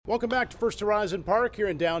Welcome back to First Horizon Park here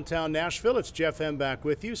in downtown Nashville. It's Jeff M. back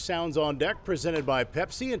with you. Sounds on Deck presented by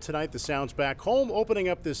Pepsi. And tonight the Sounds back home opening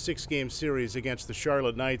up this 6-game series against the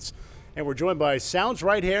Charlotte Knights. And we're joined by Sounds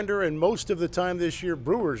right-hander and most of the time this year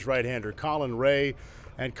Brewers right-hander Colin Rea.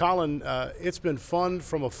 And Colin, it's been fun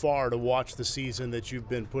from afar to watch the season that you've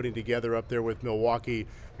been putting together up there with Milwaukee.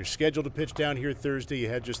 You're scheduled to pitch down here Thursday. You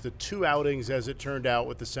had just the 2 outings as it turned out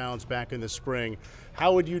with the Sounds back in the spring.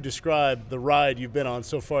 How would you describe the ride you've been on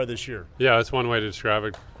so far this year? Yeah, that's one way to describe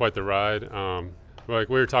it, quite the ride. Like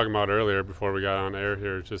we were talking about earlier before we got on air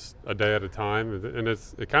here, just a day at a time. And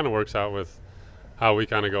it kind of works out with how we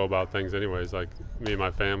kind of go about things anyways, like me and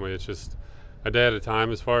my family. It's just a day at a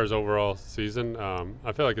time. As far as overall season,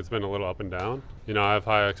 I feel like it's been a little up and down. You know, I have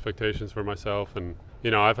high expectations for myself, and,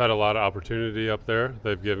 you know, I've had a lot of opportunity up there.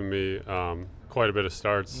 They've given me quite a bit of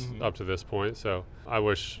starts up to this point, so I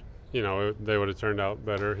wish, you know, they would have turned out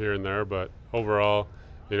better here and there, but overall,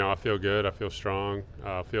 you know, I feel good, I feel strong,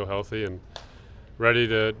 I feel healthy, and ready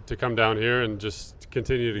to come down here and just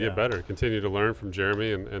continue to get better, continue to learn from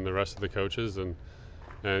Jeremy and the rest of the coaches, and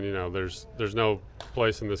you know, there's no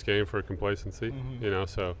place in this game for complacency, you know,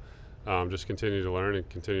 so just continue to learn and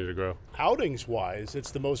continue to grow. Outings-wise,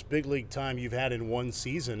 it's the most big league time you've had in one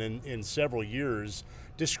season in several years.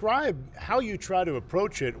 Describe how you try to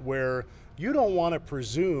approach it, where you don't want to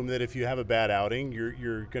presume that if you have a bad outing,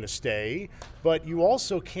 you're going to stay, but you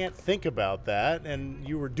also can't think about that, and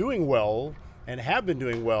you were doing well and have been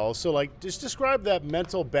doing well. So, like, just describe that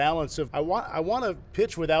mental balance of I want to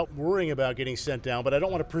pitch without worrying about getting sent down, but I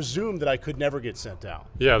don't want to presume that I could never get sent down.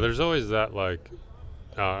 Yeah, there's always that, like,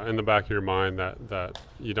 in the back of your mind that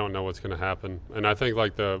you don't know what's going to happen. And I think,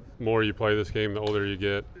 like, the more you play this game, the older you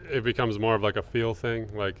get, it becomes more of like a feel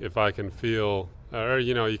thing. Like, if I can feel, or,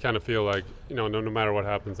 you know, you kind of feel like, you know, no matter what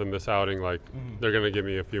happens in this outing, like, they're going to give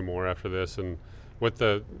me a few more after this. And with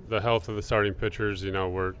the health of the starting pitchers, you know,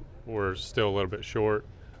 we're still a little bit short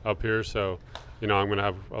up here, so, you know, I'm going to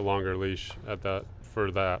have a longer leash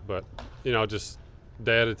for that. But, you know, just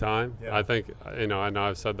day at a time. Yeah. I think, you know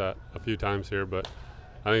I've said that a few times here, but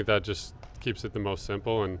I think that just keeps it the most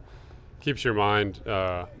simple and keeps your mind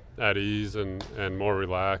at ease and more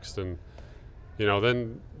relaxed. And, you know,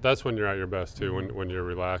 then that's when you're at your best too, when you're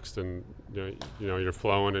relaxed and, you know, you're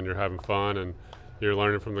flowing and you're having fun and you're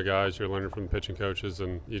learning from the guys, you're learning from the pitching coaches,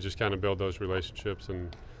 and you just kind of build those relationships.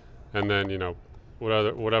 And then, you know,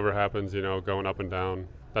 whatever happens, you know, going up and down,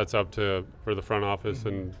 that's up for the front office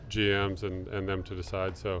and GMs and them to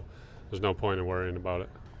decide. So there's no point in worrying about it.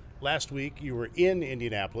 Last week you were in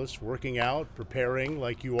Indianapolis working out, preparing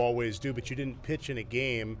like you always do, but you didn't pitch in a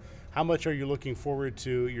game. How much are you looking forward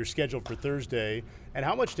to your schedule for Thursday? And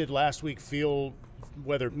how much did last week feel,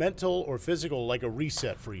 whether mental or physical, like a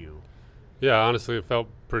reset for you? Yeah, honestly, it felt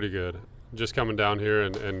pretty good. Just coming down here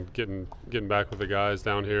and getting back with the guys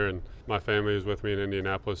down here, and my family was with me in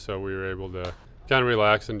Indianapolis, so we were able to kind of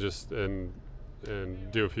relax and just and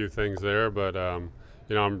do a few things there. But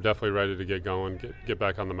you know, I'm definitely ready to get going, get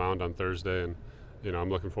back on the mound on Thursday, and, you know, I'm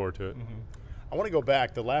looking forward to it. I want to go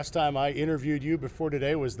back. The last time I interviewed you before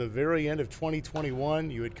today was the very end of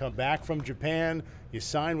 2021. You had come back from Japan. You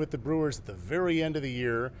signed with the Brewers at the very end of the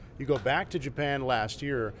year. You go back to Japan last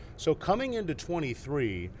year. So coming into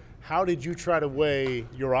 23, how did you try to weigh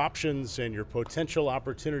your options and your potential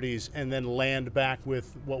opportunities and then land back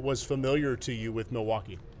with what was familiar to you with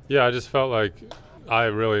Milwaukee? Yeah, I just felt like I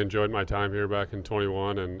really enjoyed my time here back in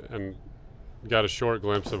 21 and got a short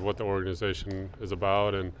glimpse of what the organization is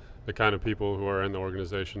about and the kind of people who are in the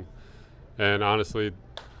organization. And honestly,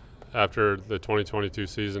 after the 2022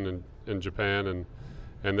 season in Japan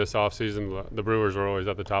and this offseason, the Brewers were always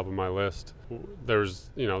at the top of my list. There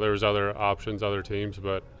was other options, other teams,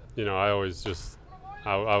 but, you know, I always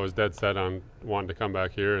I was dead set on wanting to come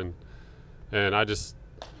back here, and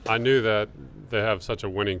I knew that they have such a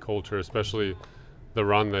winning culture, especially the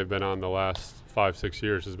run they've been on the last 5-6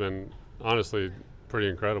 years has been honestly pretty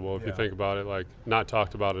incredible if you think about it, like not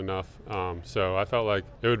talked about enough. So I felt like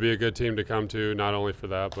it would be a good team to come to, not only for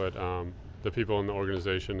that, but the people in the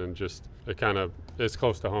organization, and just it's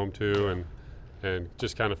close to home too, and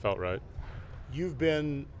just kind of felt right. You've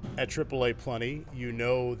been at AAA plenty. You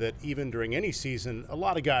know that even during any season, a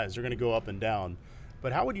lot of guys are going to go up and down.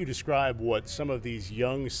 But how would you describe what some of these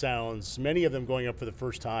young Sounds, many of them going up for the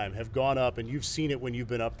first time, have gone up, and you've seen it when you've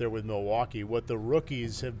been up there with Milwaukee, what the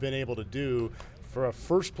rookies have been able to do for a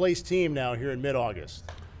first-place team now here in mid-August?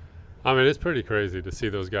 I mean, it's pretty crazy to see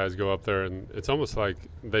those guys go up there, and it's almost like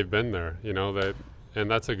they've been there, you know, and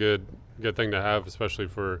that's a good thing to have, especially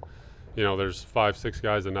for, you know, there's 5-6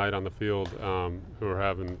 guys a night on the field who are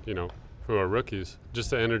having, you know, who are rookies.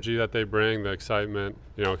 Just the energy that they bring, the excitement,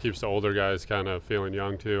 keeps the older guys kind of feeling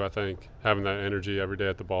young too. I think having that energy every day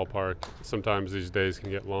at the ballpark. Sometimes these days can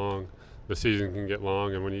get long, the season can get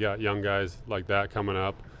long, and when you got young guys like that coming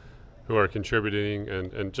up who are contributing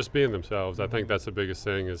and just being themselves, I think that's the biggest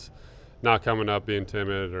thing, is not coming up being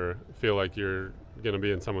timid or feel like you're going to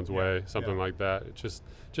be in someone's way, something like that. It's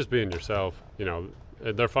just being yourself.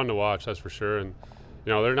 They're fun to watch, that's for sure. And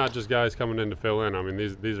they're not just guys coming in to fill in. I mean,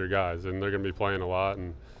 these are guys, and they're going to be playing a lot,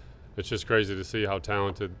 and it's just crazy to see how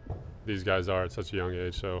talented these guys are at such a young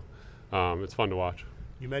age. So it's fun to watch.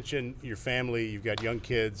 You mentioned your family, you've got young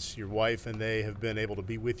kids, your wife, and they have been able to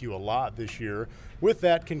be with you a lot this year. With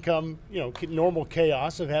that can come, normal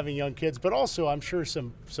chaos of having young kids, but also I'm sure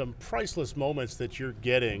some priceless moments that you're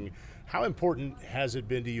getting. How important has it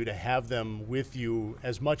been to you to have them with you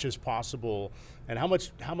as much as possible, and how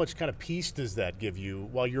much kind of peace does that give you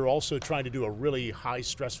while you're also trying to do a really high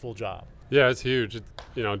stressful job? Yeah, it's huge.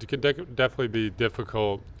 It can definitely be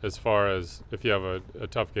difficult as far as if you have a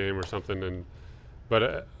tough game or something,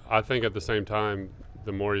 but I think at the same time,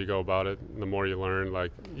 the more you go about it, the more you learn.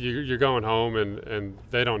 Like you're going home and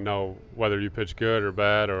they don't know whether you pitch good or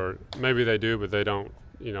bad, or maybe they do, but they don't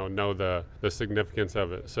know the significance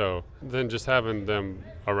of it. So then just having them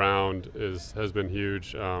around has been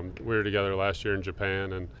huge. We were together last year in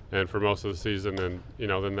Japan and for most of the season, and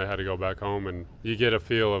then they had to go back home, and you get a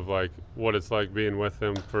feel of like what it's like being with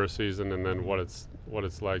them for a season, and then what it's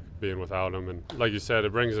like being without them. And like you said,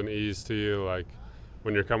 it brings an ease to you, like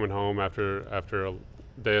when you're coming home after a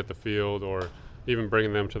day at the field, or even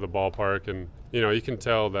bringing them to the ballpark, and you can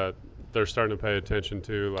tell that they're starting to pay attention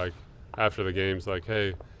to, like after the games, like,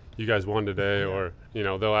 hey, you guys won today, or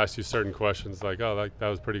they'll ask you certain questions like, oh, that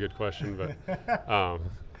was a pretty good question. But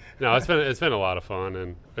no, it's been a lot of fun,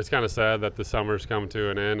 and it's kind of sad that the summer's come to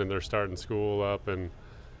an end and they're starting school up and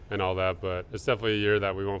all that, but it's definitely a year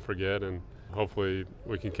that we won't forget, and hopefully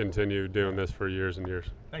we can continue doing this for years and years.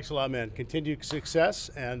 Thanks a lot, man. Continued success,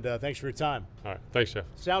 and thanks for your time. All right. Thanks, Jeff.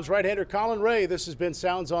 Sounds right-hander Colin Rea. This has been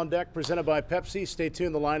Sounds on Deck, presented by Pepsi. Stay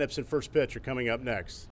tuned. The lineups and first pitch are coming up next.